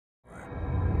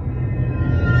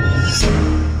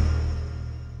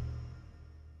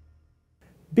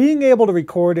Being able to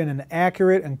record in an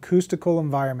accurate acoustical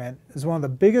environment is one of the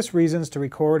biggest reasons to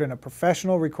record in a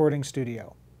professional recording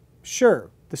studio. Sure,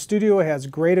 the studio has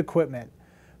great equipment,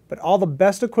 but all the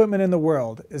best equipment in the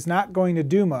world is not going to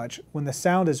do much when the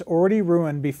sound is already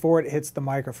ruined before it hits the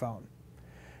microphone.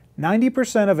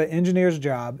 90% of an engineer's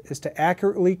job is to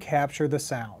accurately capture the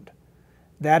sound.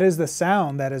 That is the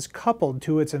sound that is coupled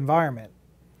to its environment.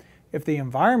 If the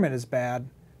environment is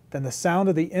bad, then the sound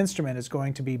of the instrument is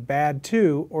going to be bad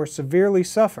too, or severely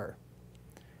suffer.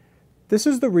 This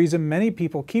is the reason many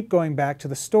people keep going back to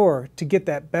the store to get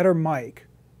that better mic,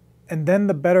 and then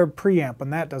the better preamp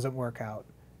when that doesn't work out.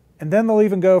 And then they'll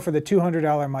even go for the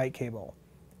 $200 mic cable,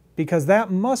 because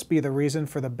that must be the reason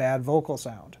for the bad vocal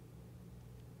sound.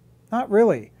 Not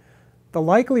really. The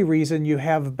likely reason you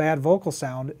have bad vocal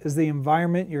sound is the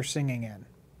environment you're singing in.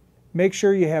 Make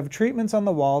sure you have treatments on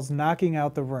the walls knocking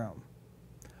out the room.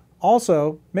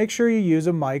 Also, make sure you use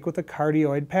a mic with a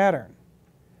cardioid pattern.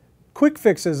 Quick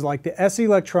fixes like the SE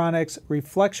Electronics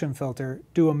reflection filter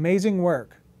do amazing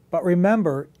work, but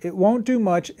remember, it won't do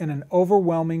much in an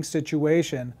overwhelming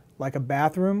situation like a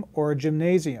bathroom or a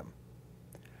gymnasium.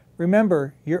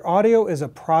 Remember, your audio is a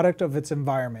product of its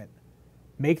environment.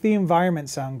 Make the environment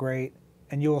sound great,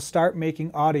 and you will start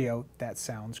making audio that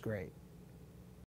sounds great.